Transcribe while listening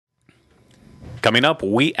Coming up,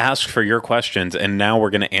 we asked for your questions, and now we're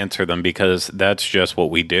going to answer them because that's just what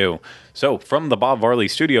we do. So, from the Bob Varley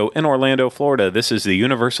Studio in Orlando, Florida, this is the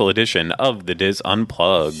Universal Edition of the Diz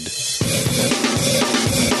Unplugged.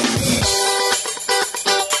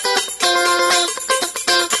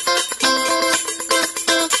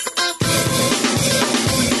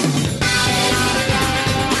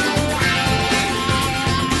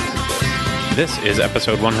 This is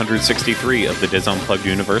episode 163 of the Diz Unplugged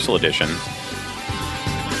Universal Edition.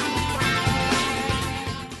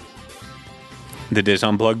 The Diz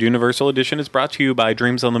Unplugged Universal Edition is brought to you by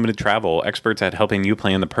Dreams Unlimited Travel, experts at helping you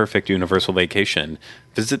plan the perfect universal vacation.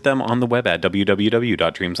 Visit them on the web at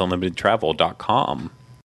www.dreamsunlimitedtravel.com.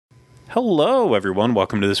 Hello, everyone.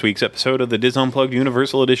 Welcome to this week's episode of the Diz Unplugged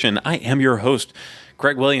Universal Edition. I am your host,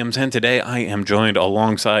 Greg Williams, and today I am joined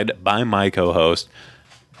alongside by my co-host.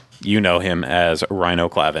 You know him as Rhino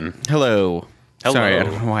Clavin. Hello. Hello. Sorry, I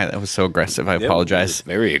don't know why that was so aggressive. I apologize.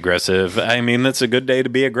 Very aggressive. I mean, that's a good day to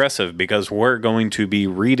be aggressive because we're going to be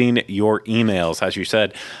reading your emails, as you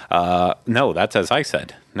said. No, that's as I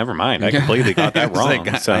said. Never mind. I completely got that wrong.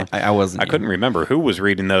 I wasn't. I couldn't remember who was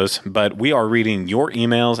reading those, but we are reading your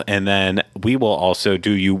emails, and then we will also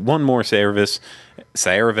do you one more service.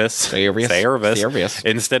 Instead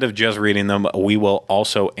of just reading them, we will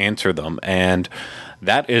also answer them. And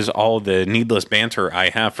that is all the needless banter I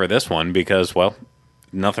have for this one because, well,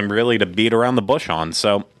 nothing really to beat around the bush on.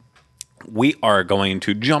 So we are going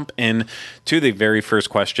to jump in to the very first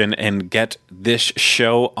question and get this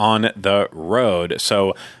show on the road.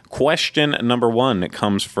 So question number one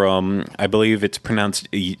comes from, I believe it's pronounced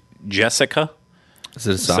Jessica. Is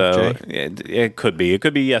it a soft J? It could be. It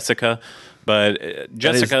could be Jessica. But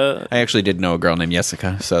Jessica... I actually did know a girl named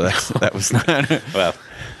Jessica, so that was not... Well...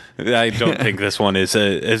 I don't think this one is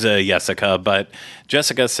a Jessica, but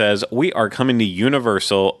Jessica says, we are coming to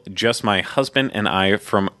Universal, just my husband and I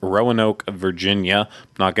from Roanoke, Virginia.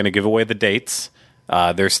 I'm not going to give away the dates.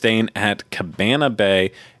 They're staying at Cabana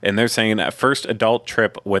Bay, and they're saying a first adult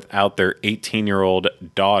trip without their 18-year-old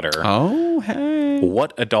daughter. Oh, hey.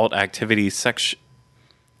 What adult activity section...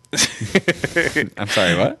 I'm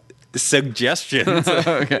sorry, what? Suggestions.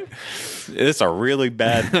 Okay. It's a really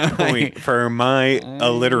bad point for my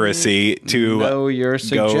illiteracy to know your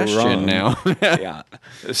suggestion now. Yeah.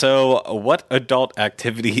 So, what adult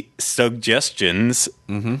activity suggestions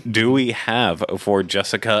do we have for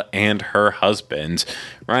Jessica and her husband?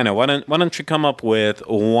 Rhino, why don't you come up with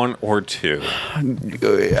one or two?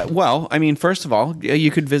 Well, I mean, first of all, you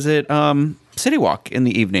could visit City Walk in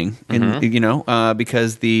the evening,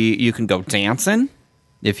 because you can go dancing.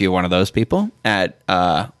 If you're one of those people at,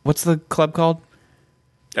 what's the club called?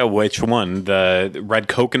 Oh, which one? The Red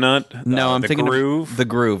Coconut? No, I'm thinking Groove? The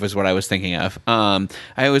Groove is what I was thinking of. I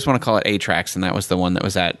always want to call it A-Trax, and that was the one that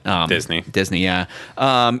was at Disney. Disney, yeah.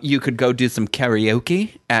 You could go do some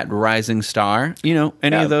karaoke at Rising Star.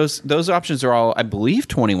 Any of those options are all, I believe,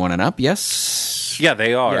 21 and up. Yes. Yeah,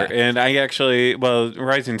 they are. Yeah. And I actually,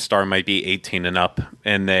 Rising Star might be 18 and up,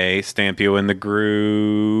 and they stamp you in the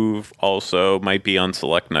Groove. Also, might be on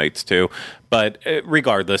select nights too. But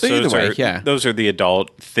regardless, those are the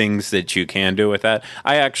adult things that you can do with that.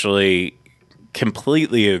 I actually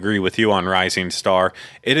completely agree with you on Rising Star.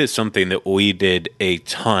 It is something that we did a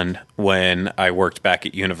ton when I worked back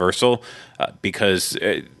at Universal, because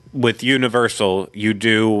with Universal, you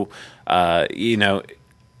do,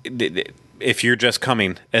 if you're just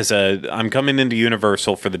coming I'm coming into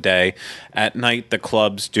Universal for the day, at night the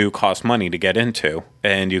clubs do cost money to get into,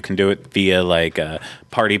 and you can do it via like a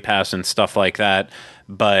party pass and stuff like that.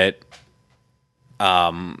 But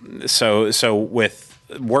so with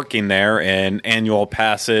working there and annual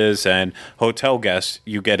passes and hotel guests,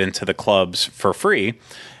 you get into the clubs for free,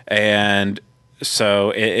 and so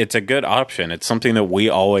it's a good option. It's something that we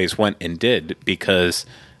always went and did because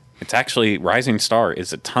it's actually, Rising Star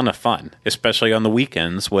is a ton of fun, especially on the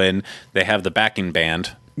weekends when they have the backing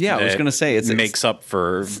band. Yeah, I was going to say, it makes up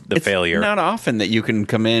for the failure. It's not often that you can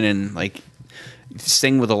come in and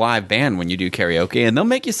sing with a live band when you do karaoke, and they'll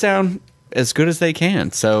make you sound as good as they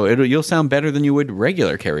can. So you'll sound better than you would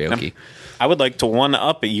regular karaoke. I would like to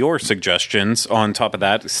one-up your suggestions on top of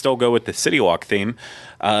that. Still go with the City Walk theme.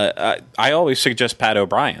 I always suggest Pat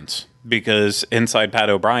O'Brien's, because inside Pat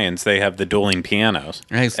O'Brien's, they have the dueling pianos.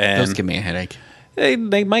 Those give me a headache.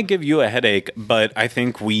 They might give you a headache, but I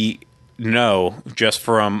think we know just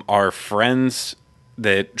from our friends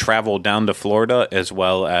that travel down to Florida, as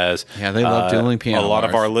well as they love dueling piano a lot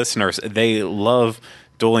bars. of our listeners, they love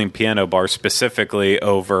dueling piano bars, specifically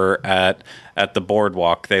over at the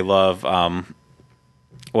Boardwalk. They love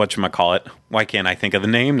whatchamacallit. Why can't I think of the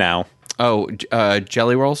name now? Oh,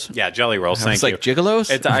 jelly rolls? Yeah, jelly rolls. Thank you. It's like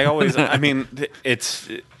gigolos? I always, I mean, it's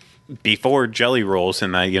before jelly rolls,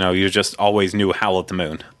 and you just always knew Howl at the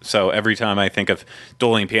Moon. So every time I think of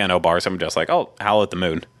dueling piano bars, I'm just like, oh, Howl at the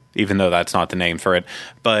Moon, even though that's not the name for it.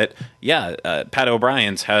 But yeah, Pat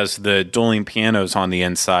O'Brien's has the dueling pianos on the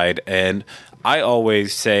inside, and I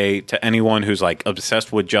always say to anyone who's like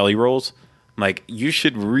obsessed with jelly rolls, like, you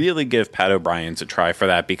should really give Pat O'Brien's a try for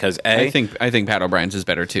that, because I think Pat O'Brien's is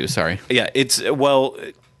better too. Sorry. Yeah,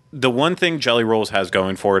 the one thing Jelly Rolls has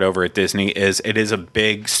going for it over at Disney is it is a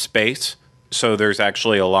big space, so there's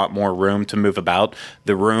actually a lot more room to move about.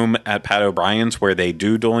 The room at Pat O'Brien's where they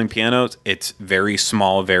do dueling pianos, it's very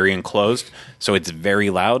small, very enclosed, so it's very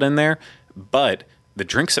loud in there. But the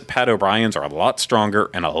drinks at Pat O'Brien's are a lot stronger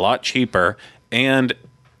and a lot cheaper, and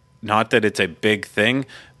not that it's a big thing,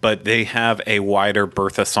 but they have a wider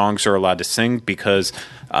berth of songs they're allowed to sing, because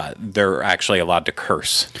they're actually allowed to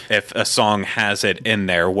curse if a song has it in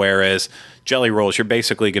there. Whereas Jelly Rolls, you're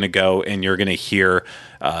basically going to go and you're going to hear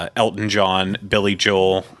Elton John, Billy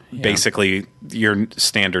Joel, basically your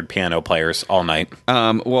standard piano players all night.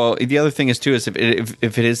 Well, the other thing is too is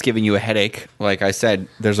if it is giving you a headache, like I said,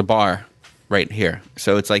 there's a bar right here,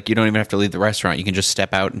 so it's like you don't even have to leave the restaurant. You can just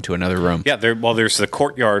step out into another room. Yeah, there's the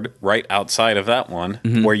courtyard right outside of that one,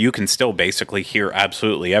 where you can still basically hear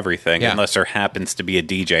absolutely everything, unless there happens to be a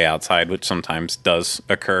DJ outside, which sometimes does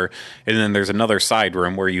occur. And then there's another side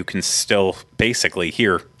room where you can still basically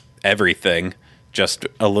hear everything, just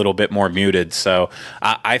a little bit more muted. So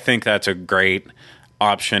I think that's a great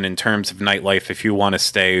option in terms of nightlife if you want to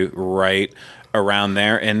stay right around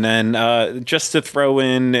there. And then just to throw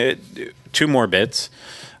in two more bits,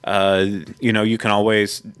 you can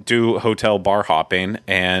always do hotel bar hopping,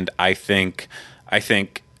 and I think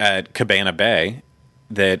at Cabana Bay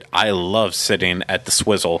that I love sitting at the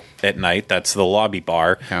Swizzle at night. That's the lobby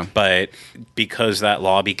bar, but because that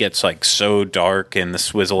lobby gets like so dark and the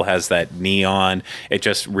Swizzle has that neon, it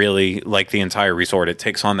just really, like the entire resort, it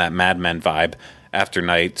takes on that Mad Men vibe after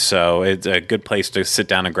night. So it's a good place to sit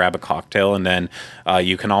down and grab a cocktail, and then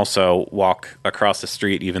you can also walk across the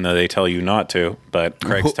street, even though they tell you not to, but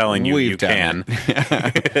Craig's telling you you can.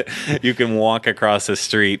 You can walk across the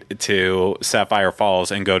street to Sapphire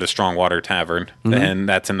Falls and go to Strongwater Tavern, and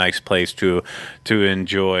that's a nice place to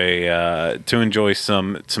enjoy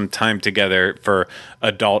some time together for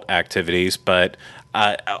adult activities. But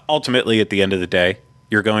ultimately, at the end of the day,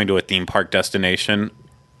 you're going to a theme park destination.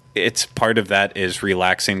 It's part of that is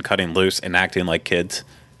relaxing, cutting loose, and acting like kids.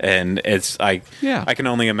 And I can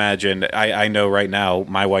only imagine. I know right now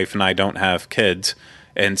my wife and I don't have kids,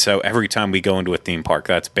 and so every time we go into a theme park,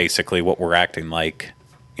 that's basically what we're acting like.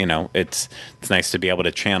 It's nice to be able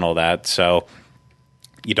to channel that. So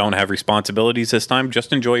you don't have responsibilities this time.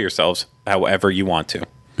 Just enjoy yourselves however you want to.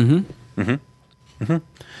 Good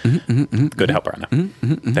help, Rana.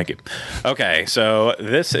 Thank you. Okay, so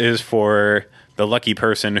this is for the lucky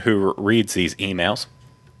person who reads these emails,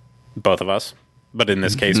 both of us, but in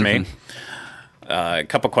this case, me. A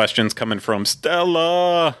couple questions coming from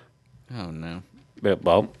Stella. Oh no!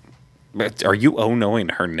 Well, are you knowing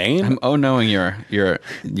her name? I'm knowing your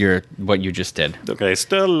what you just did. Okay,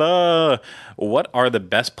 Stella. What are the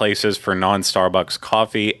best places for non-Starbucks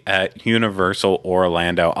coffee at Universal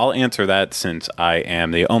Orlando? I'll answer that since I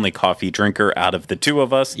am the only coffee drinker out of the two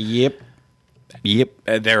of us. Yep.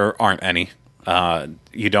 There aren't any.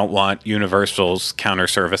 You don't want Universal's counter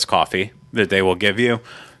service coffee that they will give you,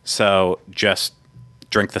 so just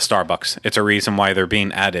drink the Starbucks. It's a reason why they're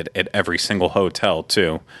being added at every single hotel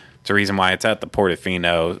too. It's a reason why it's at the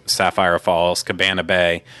Portofino, Sapphire Falls, Cabana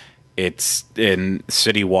Bay. It's in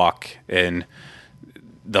City Walk, in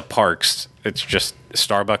the parks. It's just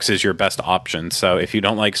Starbucks is your best option. So if you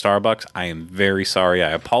don't like Starbucks, I am very sorry.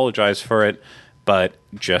 I apologize for it, but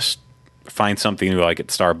just find something you like at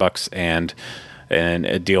Starbucks and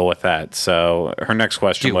deal with that. So her next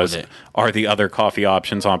question was, are the other coffee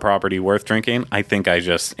options on property worth drinking? I think I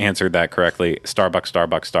just answered that correctly.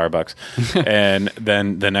 Starbucks. And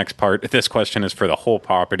then the next part, this question is for the whole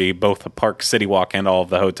property, both the park, City Walk, and all of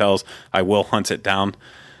the hotels. I will hunt it down.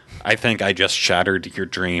 I think I just shattered your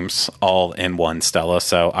dreams all in one, Stella,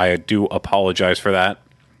 so I do apologize for that.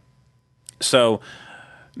 So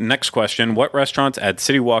next question, what restaurants at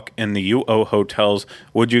City Walk and the UO hotels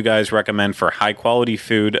would you guys recommend for high quality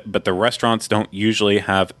food, but the restaurants don't usually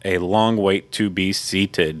have a long wait to be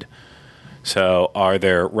seated? So are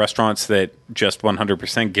there restaurants that just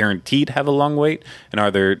 100% guaranteed have a long wait? And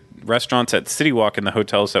are there restaurants at City Walk and the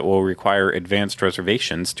hotels that will require advanced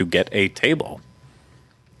reservations to get a table?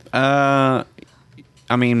 I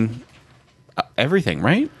mean, everything,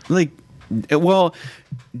 right? Like, Well,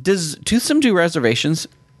 does Toothsome do reservations?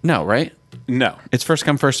 No, right? No. It's first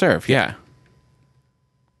come, first serve. Yeah.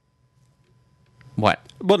 What?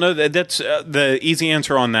 Well, no, that's the easy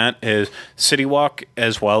answer on that is City Walk,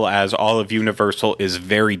 as well as all of Universal, is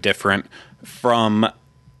very different from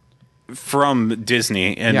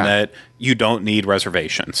Disney in that you don't need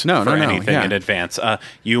reservations for anything in advance.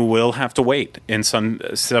 You will have to wait in some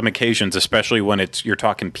occasions, especially when you're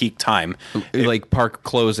talking peak time, like park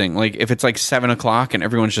closing. Like if it's like 7:00 and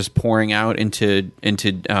everyone's just pouring out into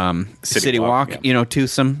City Walk,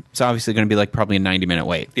 Toothsome, it's obviously going to be like probably a 90-minute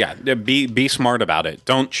wait. Yeah, be smart about it.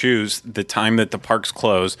 Don't choose the time that the parks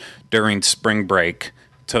close during spring break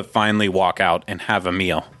to finally walk out and have a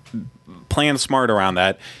meal. Plan smart around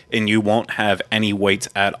that, and you won't have any waits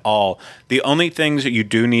at all. The only things that you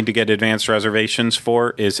do need to get advanced reservations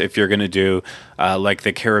for is if you're going to do like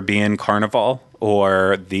the Caribbean Carnival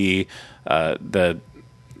or the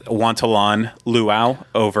Wantalan Luau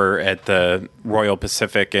over at the Royal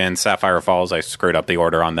Pacific in Sapphire Falls. I screwed up the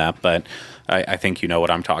order on that, but I think you know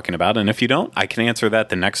what I'm talking about. And if you don't, I can answer that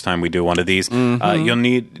the next time we do one of these. Mm-hmm.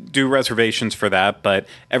 You'll do reservations for that, but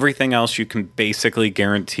everything else you can basically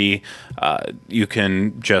guarantee. You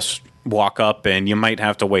can just walk up, and you might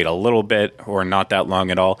have to wait a little bit or not that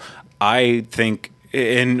long at all. I think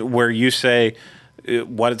in where you say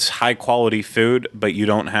what's high quality food, but you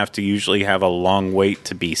don't have to usually have a long wait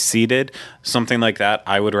to be seated, something like that,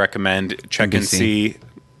 I would recommend check and see.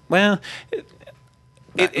 Well,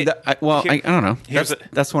 I don't know.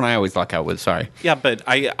 That's one I always luck out with. Sorry. Yeah, but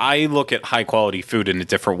I look at high quality food in a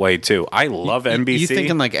different way too. I love NBC. You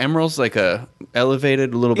thinking like Emerald's like a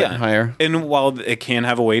elevated, a little bit higher? And while it can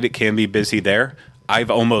have a wait, it can be busy there.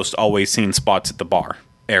 I've almost always seen spots at the bar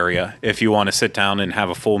area if you want to sit down and have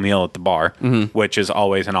a full meal at the bar, which is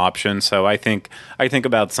always an option. So I think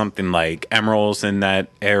about something like Emerald's in that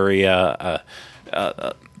area,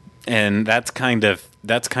 and that's kind of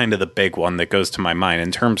the big one that goes to my mind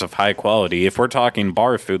in terms of high quality. If we're talking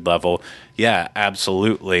bar food level, yeah,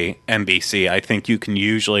 absolutely, NBC. I think you can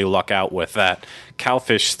usually luck out with that.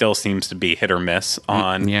 Cowfish still seems to be hit or miss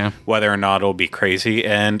on whether or not it'll be crazy,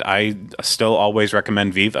 and I still always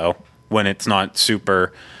recommend Vivo when it's not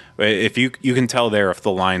super. If you can tell there if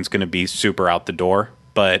the line's going to be super out the door,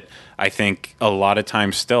 but I think a lot of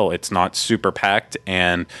times still it's not super packed,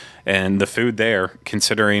 and the food there,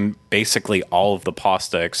 considering basically all of the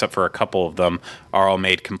pasta except for a couple of them are all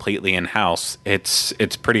made completely in-house, it's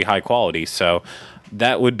pretty high quality. So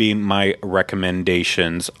that would be my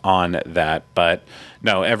recommendations on that. But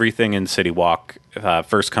no, everything in City Walk,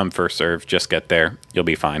 first come, first serve, just get there. You'll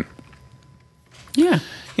be fine. Yeah.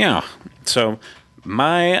 So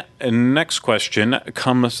my next question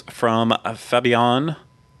comes from Fabian.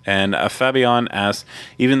 And Fabian asks,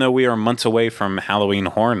 even though we are months away from Halloween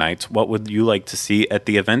Horror Nights, what would you like to see at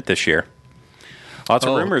the event this year? Lots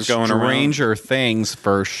of rumors going around. Stranger Things,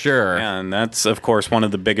 for sure. Yeah, and that's, of course, one of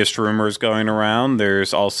the biggest rumors going around.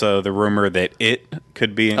 There's also the rumor that It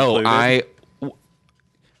could be included.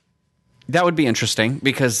 That would be interesting,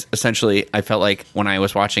 because essentially I felt like when I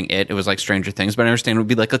was watching it was like Stranger Things, but I understand it would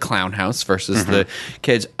be like a clown house versus the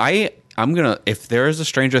kids. I'm going to, if there is a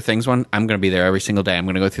Stranger Things one, I'm going to be there every single day. I'm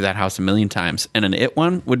going to go through that house a million times. And an It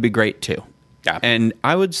one would be great too. Yeah. And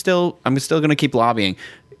I'm still going to keep lobbying.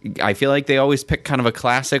 I feel like they always pick kind of a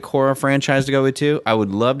classic horror franchise to go with too. I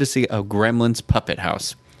would love to see a Gremlins puppet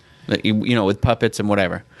house, with puppets and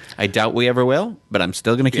whatever. I doubt we ever will, but I'm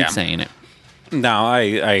still going to keep saying it. No, I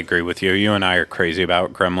agree with you. You and I are crazy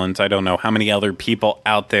about Gremlins. I don't know how many other people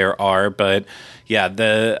out there are, but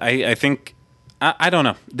yeah, I think... I don't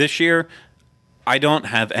know. This year, I don't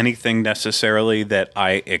have anything necessarily that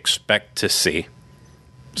I expect to see.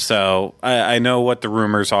 So I know what the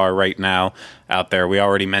rumors are right now out there. We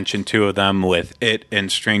already mentioned two of them with It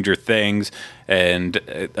and Stranger Things and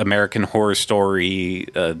American Horror Story,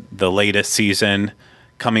 the latest season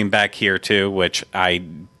coming back here too, which I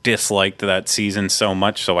disliked that season so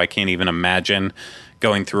much, so I can't even imagine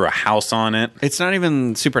going through a house on it. It's not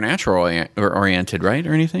even supernatural oriented, right,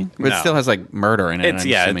 or anything? But no. It still has like murder in it. It's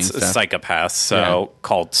psychopaths, so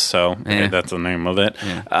cults. So that's the name of it.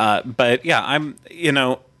 Yeah. But yeah, I'm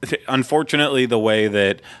unfortunately the way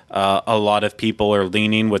that a lot of people are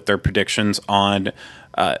leaning with their predictions on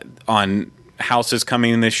houses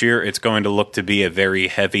coming in this year, it's going to look to be a very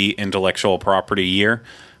heavy intellectual property year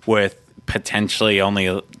with potentially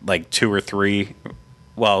only like 2 or 3.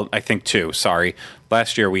 Well, I think 2. Sorry.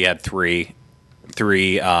 Last year we had three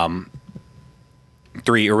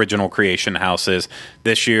original creation houses.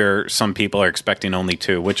 This year, some people are expecting only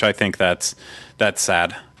 2, which I think that's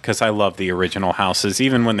sad. because I love the original houses,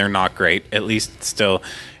 even when they're not great. At least it's still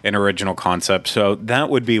an original concept. So that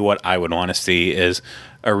would be what I would want to see, is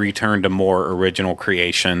a return to more original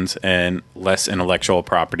creations and less intellectual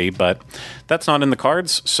property, but that's not in the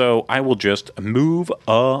cards, so I will just move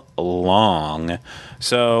along.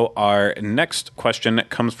 So our next question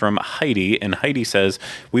comes from Heidi, and Heidi says,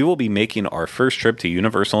 we will be making our first trip to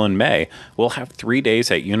Universal in May. We'll have 3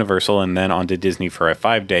 days at Universal and then on to Disney for a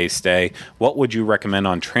 5-day stay. What would you recommend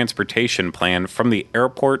on transportation plan from the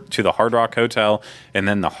airport to the Hard Rock Hotel and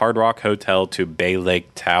then the Hard Rock Hotel to Bay Lake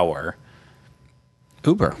Tower?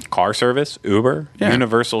 Uber. Car service? Uber? Yeah.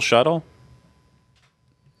 Universal shuttle?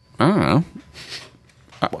 I don't know.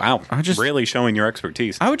 Wow. Really showing your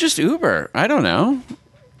expertise. I would just Uber. I don't know.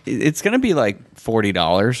 It's going to be like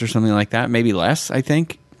 $40 or something like that. Maybe less, I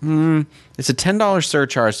think. It's a $10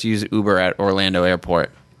 surcharge to use Uber at Orlando Airport.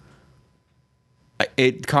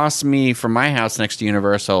 It costs me, from my house next to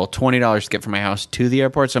Universal, $20 to get from my house to the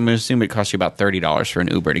airport. So I'm going to assume it costs you about $30 for an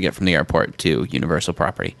Uber to get from the airport to Universal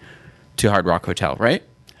property. To Hard Rock Hotel, right?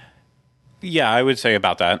 Yeah, I would say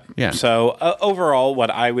about that. Yeah. So overall,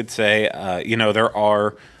 what I would say, there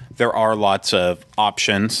are lots of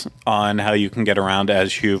options on how you can get around,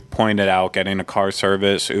 as you've pointed out, getting a car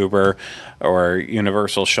service, Uber, or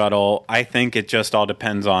Universal shuttle. I think it just all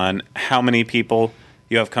depends on how many people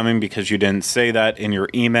you have coming, because you didn't say that in your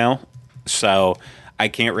email. So I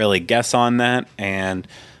can't really guess on that. And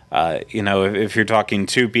if you're talking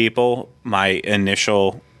 2 people, my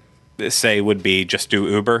initial say would be just do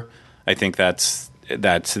Uber. I think that's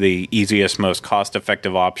the easiest, most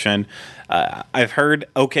cost-effective option. I've heard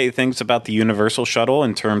okay things about the Universal shuttle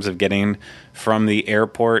in terms of getting from the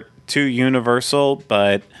airport to Universal,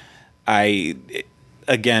 but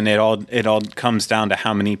it all comes down to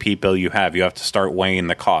how many people you have. You have to start weighing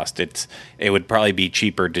the cost. It would probably be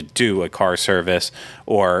cheaper to do a car service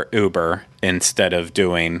or Uber instead of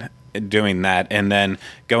doing that, and then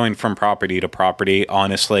going from property to property.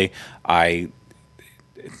 Honestly, I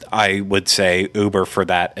would say Uber for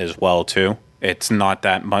that as well too. It's not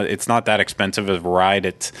that much. It's not that expensive of a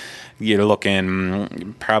ride. You're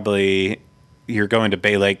looking probably. You're going to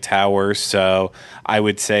Bay Lake Tower, so I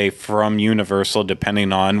would say from Universal,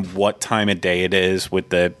 depending on what time of day it is with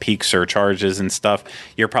the peak surcharges and stuff,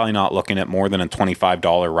 you're probably not looking at more than a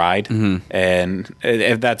 $25 ride. Mm-hmm. And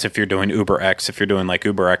if you're doing Uber X. If you're doing like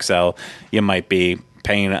Uber XL, you might be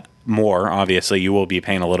paying more. Obviously, you will be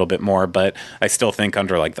paying a little bit more, but I still think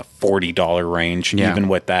under like the $40 range, even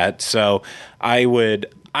with that. So I would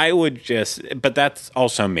just, but that's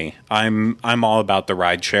also me. I'm all about the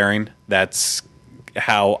ride sharing. That's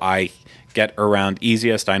how I get around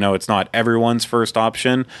easiest. I know it's not everyone's first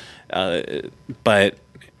option, but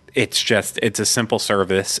it's a simple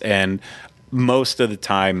service. And most of the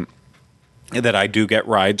time that I do get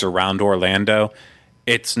rides around Orlando,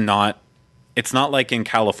 it's not like in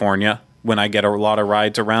California when I get a lot of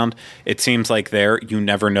rides around. It seems like there, you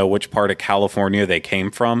never know which part of California they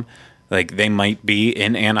came from. Like, they might be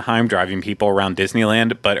in Anaheim driving people around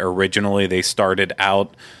Disneyland, but originally they started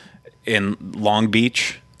out in Long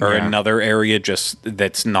Beach or another area just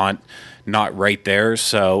that's not right there.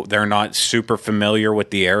 So they're not super familiar with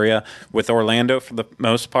the area. With Orlando, for the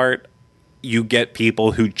most part, you get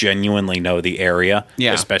people who genuinely know the area,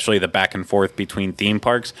 especially the back and forth between theme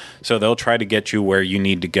parks. So they'll try to get you where you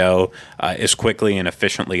need to go as quickly and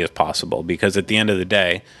efficiently as possible, because at the end of the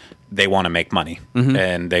day, they want to make money,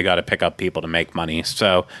 and they got to pick up people to make money.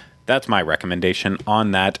 So that's my recommendation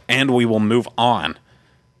on that, and we will move on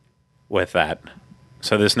with that.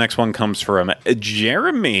 So this next one comes from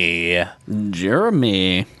Jeremy.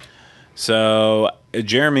 So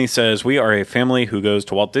Jeremy says, we are a family who goes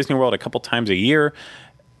to Walt Disney World a couple times a year.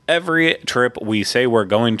 Every trip we say we're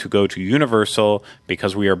going to go to Universal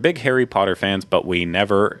because we are big Harry Potter fans, but we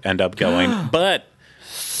never end up going. But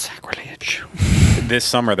sacrilege. This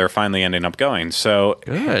summer they're finally ending up going. So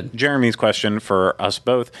good. Jeremy's question for us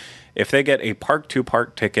both: if they get a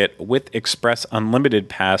park-to-park ticket with Express Unlimited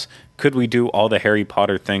Pass, could we do all the Harry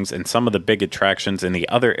Potter things and some of the big attractions in the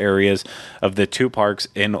other areas of the 2 parks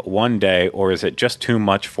in one day, or is it just too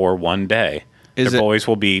much for one day? Their boys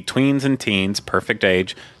will be tweens and teens, perfect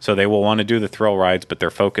age, so they will want to do the thrill rides, but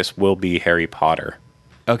their focus will be Harry Potter.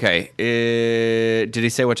 Okay. Did he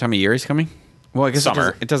say what time of year he's coming? Well, I guess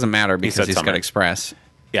summer. It doesn't matter because he's got Express.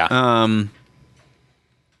 Yeah.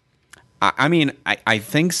 I mean, I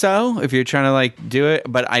think so, if you're trying to like do it,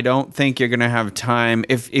 but I don't think you're going to have time.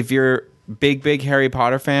 If you're big Harry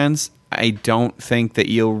Potter fans, I don't think that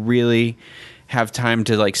you'll really have time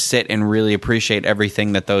to like sit and really appreciate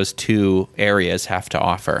everything that those two areas have to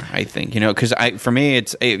offer. I think, because for me,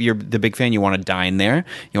 you're the big fan. You want to dine there.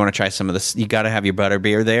 You want to try some of this. You got to have your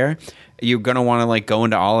butterbeer there. You're going to want to like go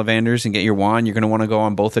into Ollivanders and get your wand. You're going to want to go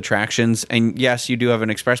on both attractions. And yes, you do have an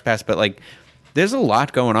express pass, but like there's a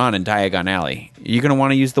lot going on in Diagon Alley. You're going to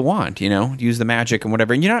want to use the wand, use the magic and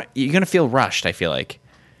whatever. And you're going to feel rushed, I feel like.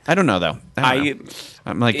 I don't know though.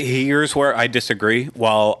 I'm like, here's where I disagree.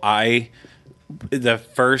 While the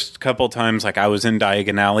first couple times like I was in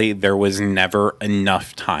Diagon Alley, there was never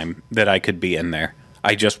enough time that I could be in there.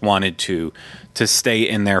 I just wanted to stay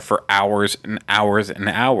in there for hours and hours and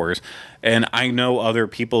hours. And I know other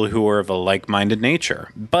people who are of a like-minded nature,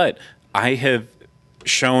 but I have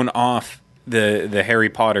shown off the Harry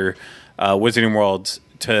Potter Wizarding Worlds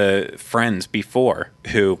to friends before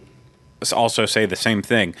who also say the same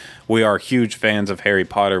thing. We are huge fans of Harry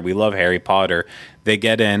Potter. We love Harry Potter. They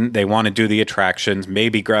get in, they want to do the attractions,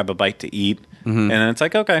 maybe grab a bite to eat, and then it's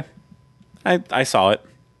like, okay, I saw it.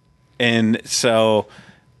 And so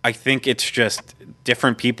I think it's just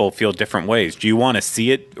different people feel different ways. Do you want to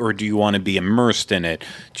see it or do you want to be immersed in it?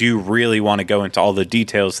 Do you really want to go into all the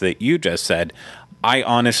details that you just said? I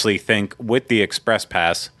honestly think with the Express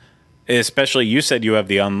Pass, especially you said you have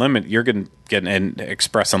the unlimited, you're going to get an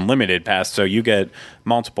Express Unlimited Pass, so you get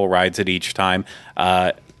multiple rides at each time.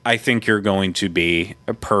 I think you're going to be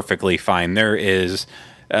perfectly fine. There is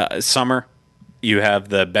summer, you have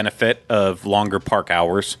the benefit of longer park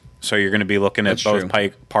hours. So you're going to be looking at both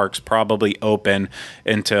parks probably open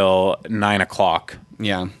until 9 o'clock.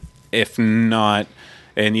 Yeah. If not,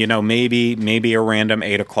 and maybe a random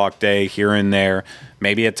 8 o'clock day here and there,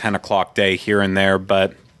 maybe a 10 o'clock day here and there,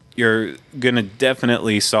 but you're going to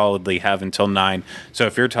definitely solidly have until 9. So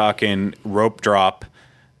if you're talking rope drop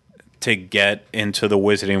to get into the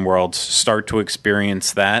Wizarding Worlds, start to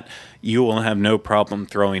experience that, you will have no problem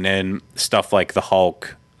throwing in stuff like the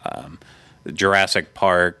Hulk, Jurassic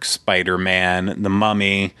Park, Spider-Man, The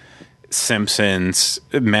Mummy, Simpsons,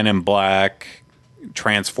 Men in Black,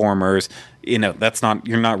 Transformers. You're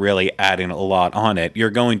not really adding a lot on it. You're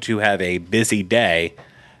going to have a busy day,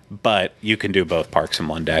 but you can do both parks in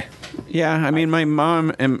one day. Yeah, I mean, my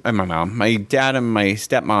dad and my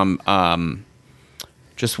stepmom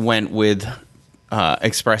just went with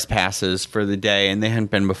express passes for the day, and they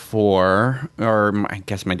hadn't been before, or I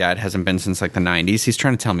guess my dad hasn't been since like the 90s. He's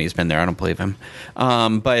trying to tell me he's been there. I don't believe him.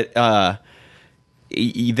 But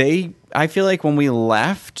I feel like when we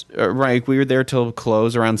left, right, we were there till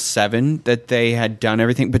close around 7, that they had done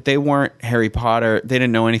everything, but they weren't Harry Potter. They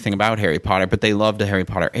didn't know anything about Harry Potter, but they loved the Harry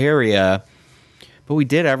Potter area. But we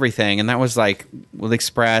did everything, and that was like with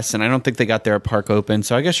Express, and I don't think they got their park open,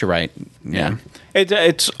 so I guess you're right. Yeah.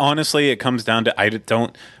 It's honestly, it comes down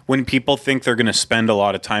to, when people think they're going to spend a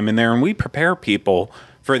lot of time in there, and we prepare people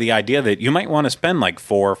for the idea that you might want to spend like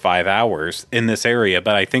 4 or 5 hours in this area,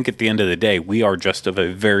 but I think at the end of the day, we are just of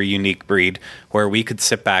a very unique breed where we could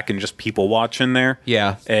sit back and just people watch in there,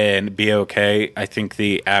 and be okay. I think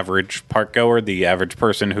the average park goer, the average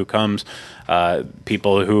person who comes,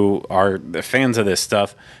 people who are fans of this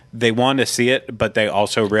stuff, they want to see it, but they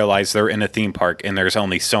also realize they're in a theme park and there's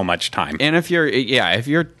only so much time. And if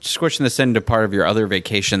you're squishing this into part of your other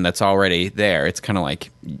vacation that's already there, it's kind of like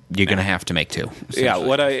you're going to have to make two. Yeah,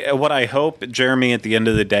 what I hope, Jeremy, at the end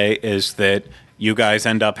of the day is that you guys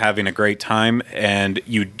end up having a great time and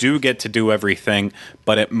you do get to do everything,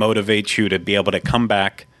 but it motivates you to be able to come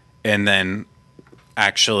back and then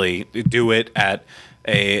actually do it at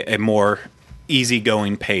a more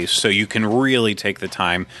easygoing pace, so you can really take the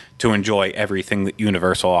time to enjoy everything that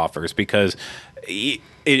Universal offers, because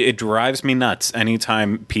it drives me nuts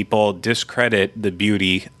anytime people discredit the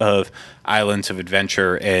beauty of Islands of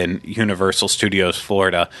Adventure and Universal Studios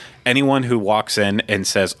Florida. Anyone who walks in and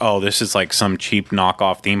says, oh, this is like some cheap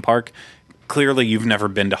knockoff theme park, clearly you've never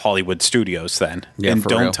been to Hollywood Studios then. Yeah, and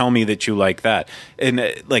don't real. Tell me that you like that.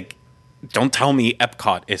 And don't tell me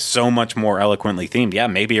Epcot is so much more eloquently themed. Yeah,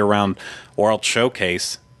 maybe around World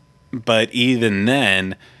Showcase, but even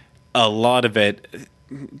then, a lot of it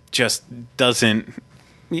just doesn't.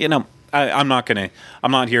 I'm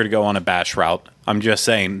not here to go on a bash route. I'm just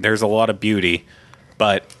saying there's a lot of beauty,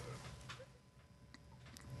 but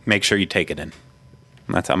make sure you take it in.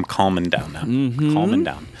 I'm calming down now. Mm-hmm. Calming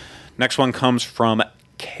down. Next one comes from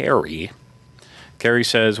Carrie. Carrie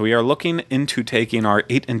says, we are looking into taking our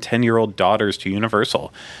 8 and 10-year-old daughters to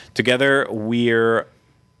Universal. Together, we're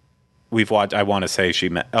we've watched. I want to say she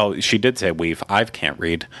did say we've. I can't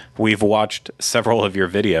read. We've watched several of your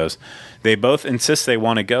videos. They both insist they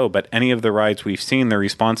want to go, but any of the rides we've seen, the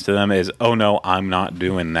response to them is, "Oh no, I'm not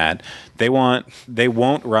doing that." They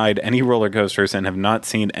won't ride any roller coasters and have not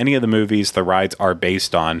seen any of the movies the rides are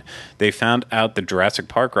based on. They found out the Jurassic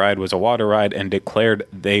Park ride was a water ride and declared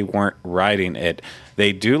they weren't riding it.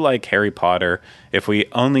 They do like Harry Potter. If we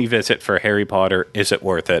only visit for Harry Potter, is it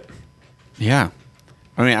worth it? Yeah.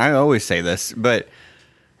 I mean, I always say this, but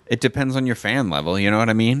it depends on your fan level. You know what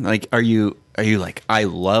I mean? Like, are you like, I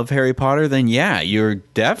love Harry Potter? Then yeah, you're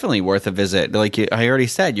definitely worth a visit. Like I already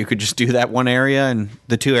said, you could just do that one area and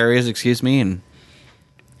the two areas, and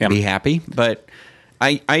be happy. But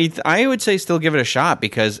I would say still give it a shot,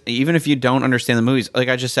 because even if you don't understand the movies, like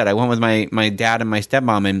I just said, I went with my dad and my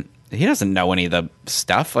stepmom, and he doesn't know any of the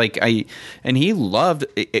stuff. And he loved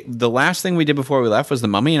it. The last thing we did before we left was The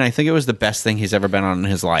Mummy, and I think it was the best thing he's ever been on in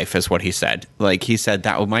his life, is what he said. Like, he said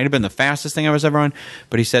that might have been the fastest thing I was ever on,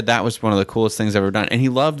 but he said that was one of the coolest things I've ever done. And he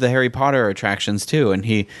loved the Harry Potter attractions too. And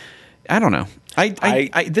I don't know.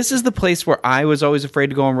 This is the place where I was always afraid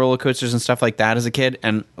to go on roller coasters and stuff like that as a kid.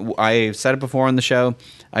 And I said it before on the show.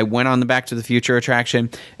 I went on the Back to the Future attraction,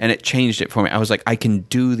 and it changed it for me. I was like, I can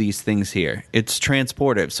do these things here. It's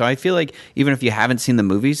transportive. So I feel like even if you haven't seen the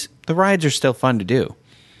movies, the rides are still fun to do.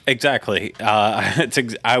 Exactly.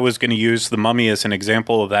 I was going to use The Mummy as an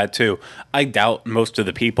example of that too. I doubt most of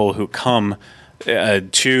the people who come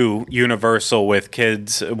to Universal with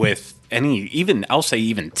kids, with I'll say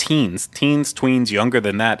even teens, tweens, younger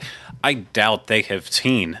than that, I doubt they have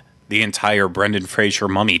seen the entire Brendan Fraser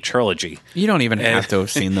Mummy trilogy. You don't even have to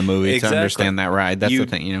have seen the movie to understand that ride. That's the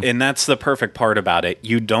thing, And that's the perfect part about it.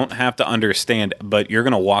 You don't have to understand, but you're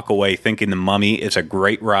going to walk away thinking The Mummy is a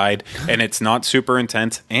great ride, and it's not super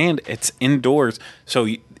intense, and it's indoors, so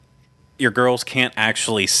your girls can't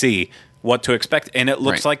actually see what to expect, and it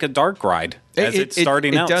looks like a dark ride as it's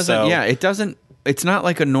starting out. It doesn't. It's not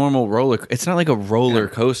like a normal roller. It's not like a roller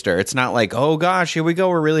coaster. It's not like, oh gosh, here we go,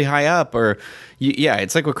 we're really high up. Or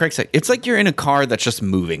it's like what Craig said. It's like you're in a car that's just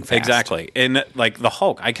moving fast. Exactly. And like the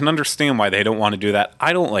Hulk, I can understand why they don't want to do that.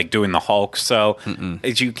 I don't like doing the Hulk, so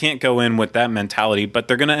you can't go in with that mentality. But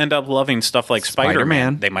they're going to end up loving stuff like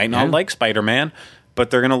Spider-Man. They might not like Spider-Man, but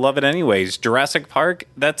they're going to love it anyways. Jurassic Park,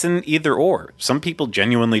 that's an either or. Some people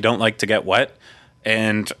genuinely don't like to get wet,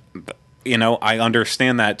 and I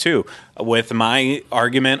understand that too. With my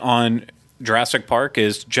argument on Jurassic Park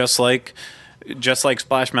is just like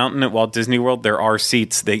Splash Mountain at Walt Disney World, there are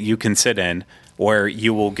seats that you can sit in where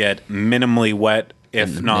you will get minimally wet,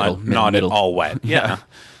 if not at all wet. Yeah.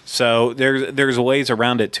 So there's ways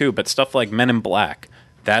around it too. But stuff like Men in Black,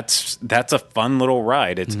 that's a fun little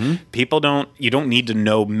ride. It's you don't need to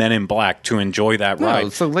know Men in Black to enjoy that ride.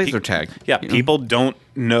 It's a laser tag. Yeah, people don't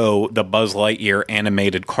know the Buzz Lightyear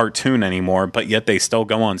animated cartoon anymore, but yet they still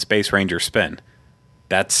go on Space Ranger Spin.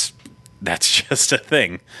 That's just a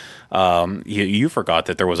thing. You forgot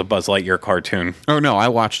that there was a Buzz Lightyear cartoon. Oh no, I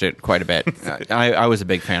watched it quite a bit. I was a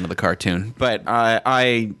big fan of the cartoon, but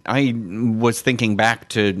I was thinking back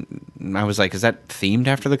to. I was like, is that themed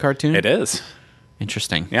after the cartoon? It is.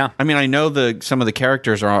 Interesting. Yeah. I mean, I know some of the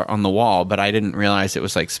characters are on the wall, but I didn't realize it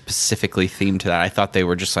was like specifically themed to that. I thought they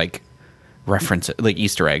were just like like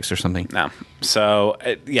Easter eggs or something. No. So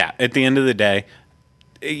at the end of the day,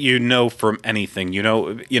 from anything,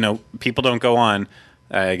 people don't go on.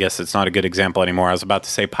 I guess it's not a good example anymore. I was about to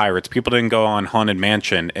say Pirates. People didn't go on Haunted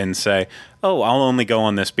Mansion and say, "Oh, I'll only go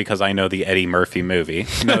on this because I know the Eddie Murphy movie."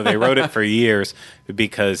 No, they wrote it for years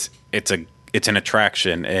because it's an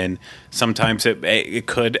attraction, and sometimes it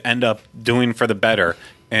could end up doing for the better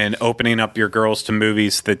and opening up your girls to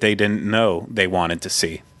movies that they didn't know they wanted to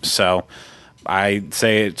see. So I'd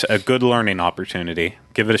say it's a good learning opportunity.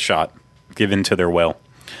 Give it a shot. Give in to their will.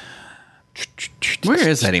 Where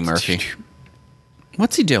is Eddie Murphy?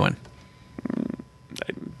 What's he doing?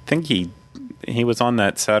 I think he was on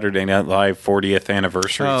that Saturday Night Live 40th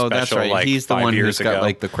anniversary special. That's right. Like he's the one who's got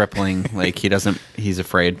like the crippling, like he's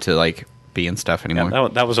afraid to like be in stuff anymore. Yeah,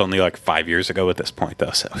 that was only like 5 years ago at this point,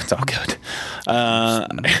 though, so it's all good.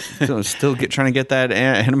 Still trying to get that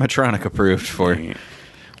animatronic approved for.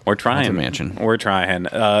 We're trying. Mansion. We're trying.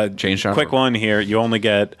 Change quick one here. You only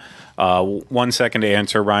get 1 second to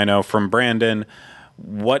answer, Rhino. From Brandon,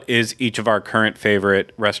 what is each of our current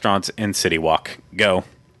favorite restaurants in City Walk? Go.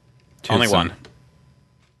 Twosome. Only one.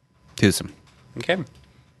 Twosome. Okay.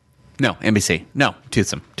 No, NBC. No,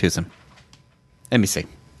 Twosome. NBC.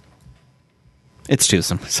 It's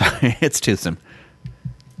Twosome. Sorry, it's Twosome.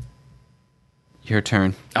 Your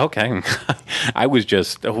turn. Okay. I was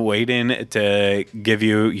just waiting to give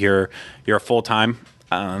you your full time.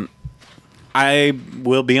 I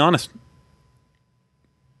will be honest.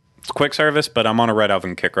 It's quick service, but I'm on a red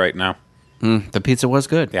oven kick right now. The pizza was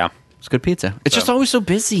good. Yeah. It's good pizza. It's just always so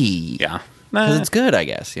busy. Yeah. Because it's good, I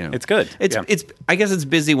guess. It's good. It's. I guess it's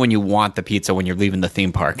busy when you want the pizza when you're leaving the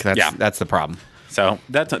theme park. That's the problem. So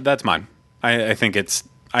that's mine. I think it's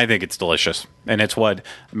delicious, and it's what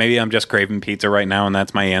maybe I'm just craving pizza right now, and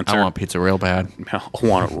that's my answer. I want pizza real bad. I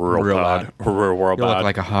want it real bad. Real you bad. Look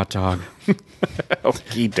like a hot dog.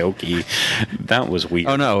 Okie dokie. That was weird.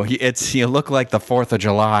 Oh no, you look like the 4th of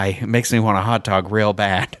July. It makes me want a hot dog real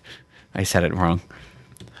bad. I said it wrong.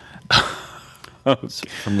 It's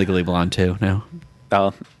from Legally Blonde too. No.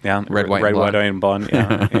 Oh yeah, red, white, and blonde.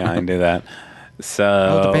 Yeah, I knew that.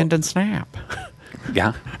 So the bend and snap.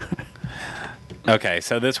 Yeah. Okay,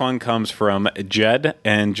 so this one comes from Jed,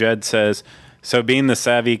 and Jed says, so being the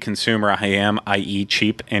savvy consumer I am, i.e.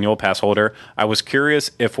 cheap annual pass holder, I was curious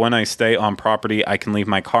if when I stay on property, I can leave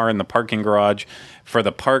my car in the parking garage for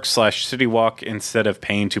the park/city walk instead of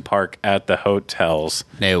paying to park at the hotels.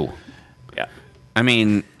 No. Yeah. I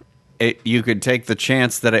mean, you could take the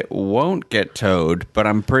chance that it won't get towed, but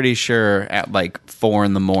I'm pretty sure at like 4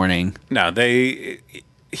 a.m. No,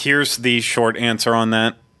 here's the short answer on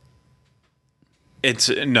that. It's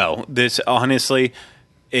no. This honestly,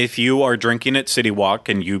 if you are drinking at City Walk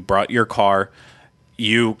and you brought your car,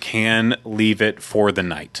 you can leave it for the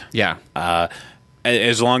night. Yeah.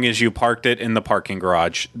 As long as you parked it in the parking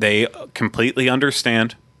garage, they completely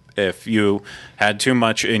understand if you had too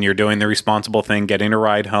much and you're doing the responsible thing, getting a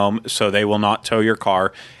ride home, so they will not tow your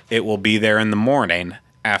car. It will be there in the morning.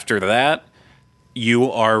 After that,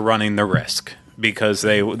 you are running the risk. Because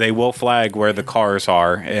they will flag where the cars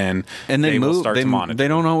are and they will start to monitor. They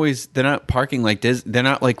don't always. They're not parking like this. They're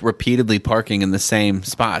not like repeatedly parking in the same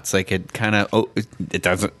spots. Like it kind of. It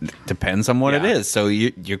doesn't. Depends on what it is. So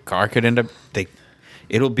your car could end up.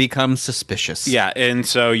 It'll become suspicious. Yeah, and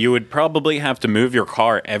so you would probably have to move your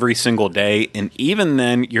car every single day, and even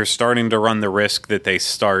then, you're starting to run the risk that they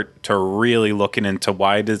start to really looking into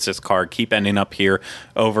why does this car keep ending up here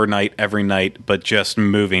overnight, every night, but just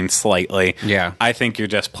moving slightly. Yeah. I think you're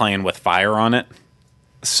just playing with fire on it.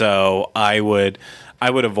 So I would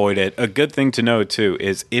avoid it. A good thing to know, too,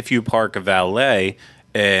 is if you park a valet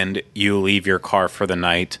and you leave your car for the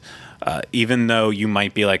night, even though you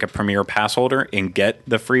might be like a premier pass holder and get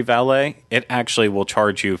the free valet, it actually will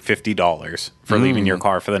charge you $50 for leaving your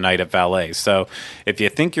car for the night at valet. So if you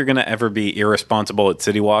think you're going to ever be irresponsible at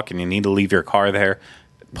City Walk and you need to leave your car there,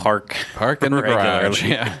 park in the garage.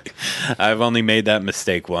 Yeah. I've only made that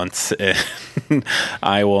mistake once.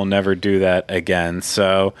 I will never do that again.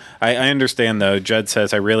 So I understand, though. Judd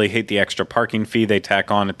says, I really hate the extra parking fee they tack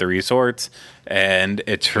on at the resorts, and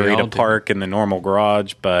it's free to park in the normal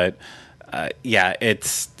garage. But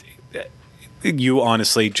it's you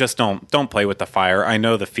honestly just don't play with the fire. I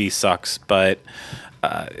know the fee sucks, but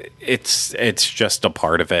it's just a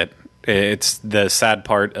part of it. It's the sad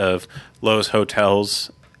part of Lowe's Hotels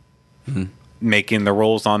making the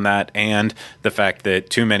rules on that, and the fact that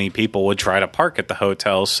too many people would try to park at the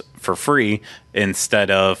hotels for free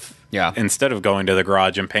instead of going to the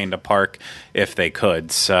garage and paying to park if they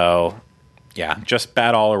could. So yeah, just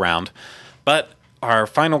bad all around. But our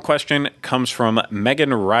final question comes from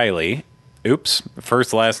Megan Riley. Oops,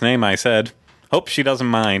 first last name I said. Hope she doesn't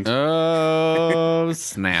mind. Oh,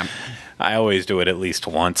 snap. I always do it at least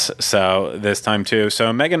once, so this time too.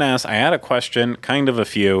 So Megan asks, I had a question, kind of a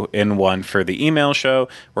few, in one for the email show.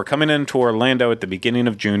 We're coming into Orlando at the beginning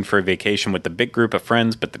of June for a vacation with a big group of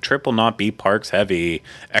friends, but the trip will not be parks heavy.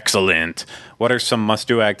 Excellent. What are some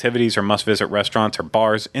must-do activities or must-visit restaurants or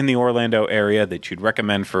bars in the Orlando area that you'd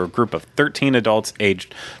recommend for a group of 13 adults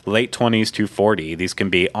aged late 20s to 40? These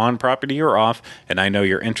can be on property or off, and I know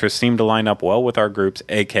your interests seem to line up well with our groups,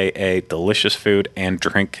 a.k.a. delicious food and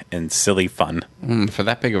drink and silly fun. For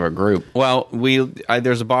that big of a group. Well,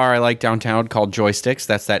 there's a bar I like downtown called Joysticks.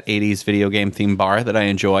 That's that 80s video game themed bar that I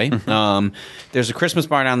enjoy. There's a Christmas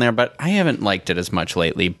bar down there, but I haven't liked it as much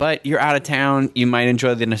lately. But you're out of town, you might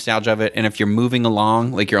enjoy the nostalgia of it, and if you're moving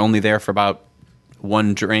along, like you're only there for about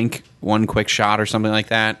one drink, one quick shot or something like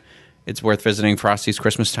that, it's worth visiting Frosty's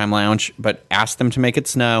Christmas Time Lounge, but ask them to make it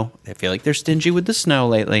snow. I feel like they're stingy with the snow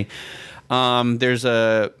lately. There's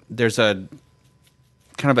a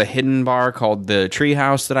kind of a hidden bar called the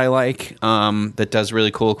Treehouse that I like, that does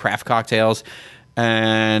really cool craft cocktails.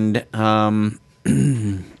 And I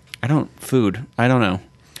don't know.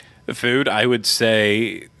 Food, I would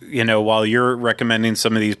say, while you're recommending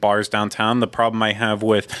some of these bars downtown, the problem I have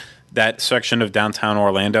with that section of downtown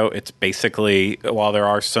Orlando, it's basically, while there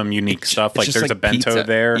are some unique stuff, like there's like a bento pizza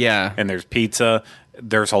there, yeah, and there's pizza,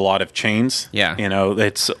 there's a lot of chains. Yeah.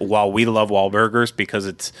 It's while we love Wahlburgers because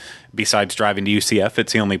it's besides driving to UCF,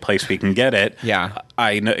 it's the only place we can get it. Yeah.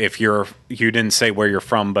 I know you didn't say where you're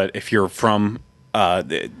from, but if you're from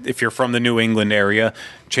the New England area,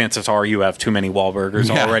 chances are you have too many Wahlburgers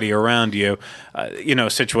already around you.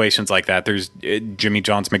 Situations like that. There's Jimmy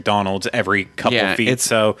John's, McDonald's every couple of feet.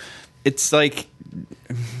 So it's like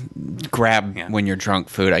grab when you're drunk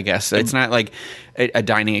food, I guess. It's not like a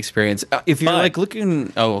dining experience. If you're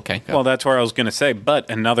looking... Oh, okay. Go. Well, that's where I was going to say. But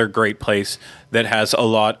another great place that has a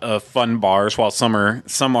lot of fun bars, while some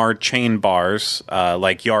are chain bars,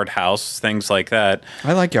 like Yard House, things like that.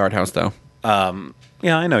 I like Yard House, though.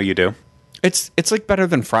 Yeah, I know you do. It's like better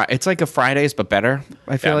than It's like a Fridays, but better.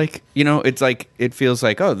 I feel like it's like it feels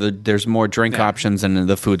like there's more drink options and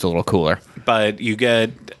the food's a little cooler. But you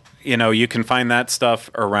get you can find that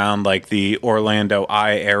stuff around like the Orlando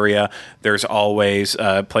Eye area. There's always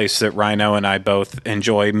a place that Rhino and I both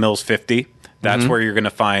enjoy, Mills 50. That's where you're going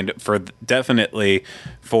to find definitely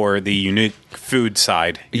for the unique food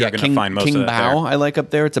side. You're going to find most King of that Bao, there. I like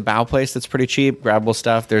up there. It's a Bao place that's pretty cheap, grabbable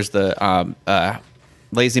stuff. There's the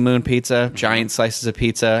Lazy Moon Pizza, giant slices of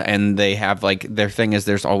pizza, and they have their thing is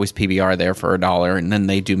there's always PBR there for $1, and then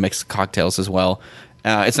they do mixed cocktails as well.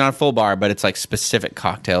 It's not a full bar, but it's like specific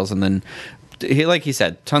cocktails, and then like he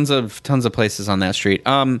said, tons of places on that street.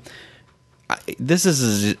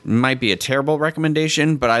 This might be a terrible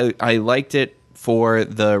recommendation, but I liked it for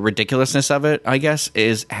the ridiculousness of it, I guess,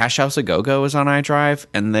 is Hash House A Go-Go is on iDrive,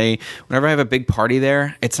 and whenever I have a big party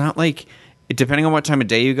there, it's not like, depending on what time of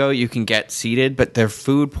day you go, you can get seated, but their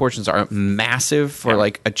food portions are massive for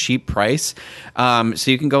like a cheap price.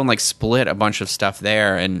 So you can go and split a bunch of stuff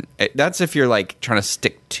there, and that's if you're trying to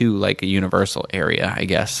stick to like a Universal area, I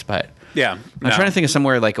guess. But yeah, I'm trying to think of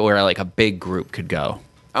somewhere where a big group could go.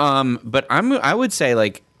 But I would say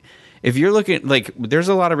if you're looking, there's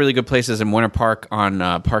a lot of really good places in Winter Park on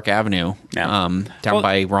Park Avenue, down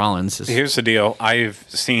by Rollins. Here's the deal. I've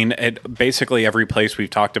seen it basically every place we've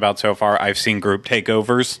talked about so far. I've seen group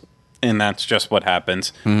takeovers, and that's just what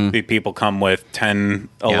happens. The people come with 10,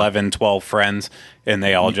 11, 12 friends, and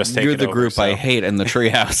they all just take it over. You're the group I hate in the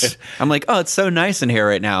treehouse. I'm like, oh, it's so nice in here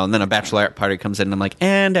right now. And then a bachelorette party comes in, and I'm like,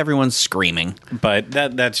 and everyone's screaming. But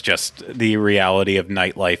that's just the reality of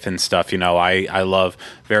nightlife and stuff. I love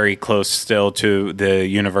very close still to the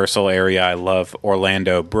Universal area. I love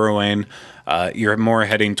Orlando Brewing. You're more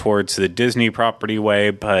heading towards the Disney property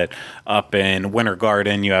way, but up in Winter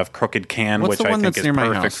Garden, you have Crooked Can, which I think is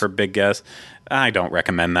perfect for big guests. I don't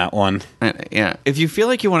recommend that one. Yeah, if you feel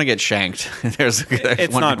like you want to get shanked, there's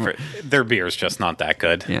it's not their beer's just not that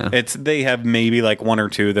good. Yeah, they have maybe one or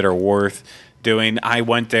two that are worth doing. I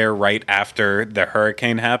went there right after the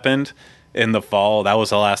hurricane happened in the fall. That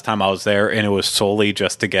was the last time I was there, and it was solely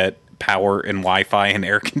just to get power and Wi-Fi and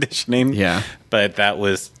air conditioning. Yeah, but that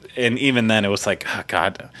was. And even then, it was like, oh,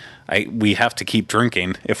 God, we have to keep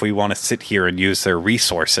drinking if we want to sit here and use their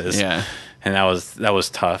resources. Yeah, and that was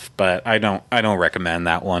tough. But I don't recommend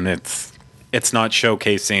that one. It's not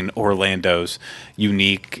showcasing Orlando's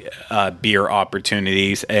unique beer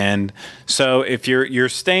opportunities. And so if you're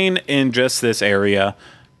staying in just this area,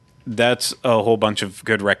 that's a whole bunch of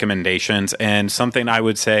good recommendations. And something I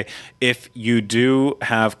would say, if you do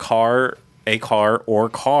have a car or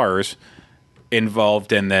cars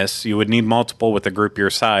involved in this, you would need multiple with a group your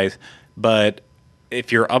size. But if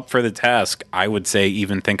you're up for the task, I would say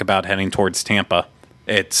even think about heading towards Tampa.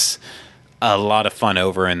 It's a lot of fun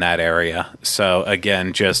over in that area. So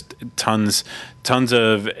again, just tons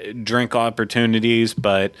of drink opportunities,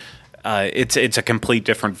 but it's a complete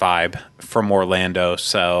different vibe from Orlando.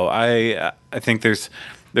 So I think there's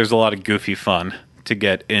a lot of goofy fun to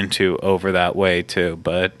get into over that way too.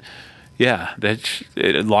 But yeah, that's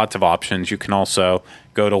lots of options. You can also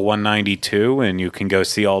go to 192 and you can go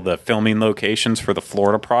see all the filming locations for the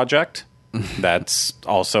Florida Project. That's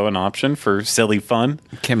also an option for silly fun.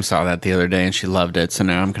 Kim saw that the other day and she loved it. So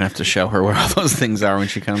now I'm gonna have to show her where all those things are when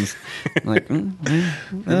she comes. Like,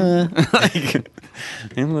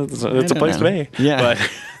 it's a place to be. Yeah, but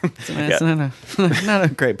it's not a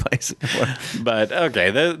great place. But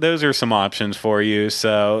okay, those are some options for you.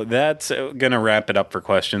 So that's gonna wrap it up for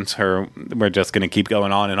questions. We're just gonna keep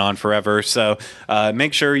going on and on forever. So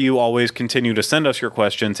make sure you always continue to send us your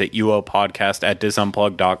questions at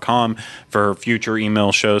uopodcast@disunplug.com for future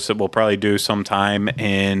email shows that we'll probably do sometime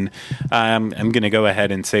in, I'm going to go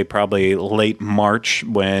ahead and say probably late March,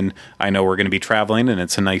 when I know we're going to be traveling and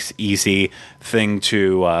it's a nice, easy thing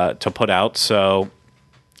to put out. So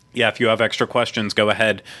yeah, if you have extra questions, go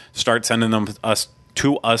ahead, start sending them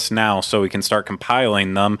to us now so we can start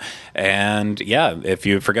compiling them. And yeah, if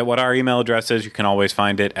you forget what our email address is, you can always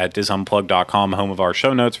find it at disunplugged.com, home of our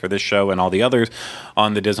show notes for this show and all the others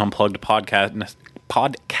on the Dis Unplugged podcast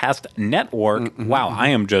network. Mm-hmm. Wow, I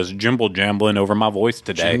am just jimble-jambling over my voice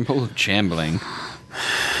today. Jimble-jambling.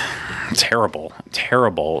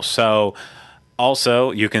 Terrible. So also,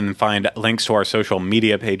 you can find links to our social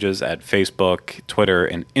media pages at Facebook, Twitter,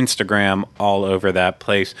 and Instagram, all over that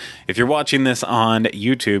place. If you're watching this on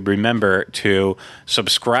YouTube, remember to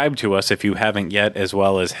subscribe to us if you haven't yet, as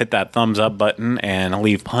well as hit that thumbs up button and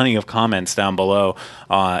leave plenty of comments down below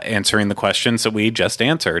answering the questions that we just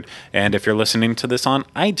answered. And if you're listening to this on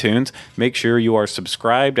iTunes, make sure you are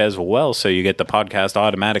subscribed as well so you get the podcast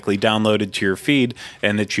automatically downloaded to your feed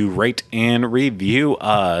and that you rate and review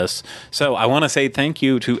us. So I want to say thank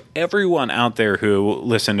you to everyone out there who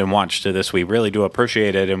listened and watched to this. We really do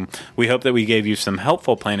appreciate it, and we hope that we gave you some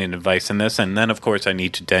helpful planning advice in this. And then, of course, I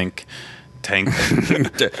need to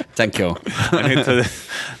thank you.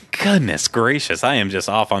 Goodness gracious, I am just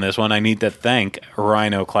off on this one. I need to thank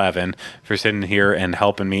Rhino Clavin for sitting here and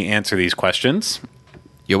helping me answer these questions.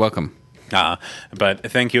 You're welcome. But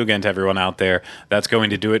thank you again to everyone out there. That's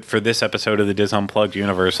going to do it for this episode of the Dis Unplugged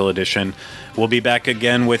Universal Edition. We'll be back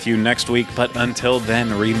again with you next week, but until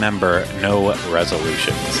then, remember, no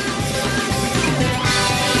resolutions.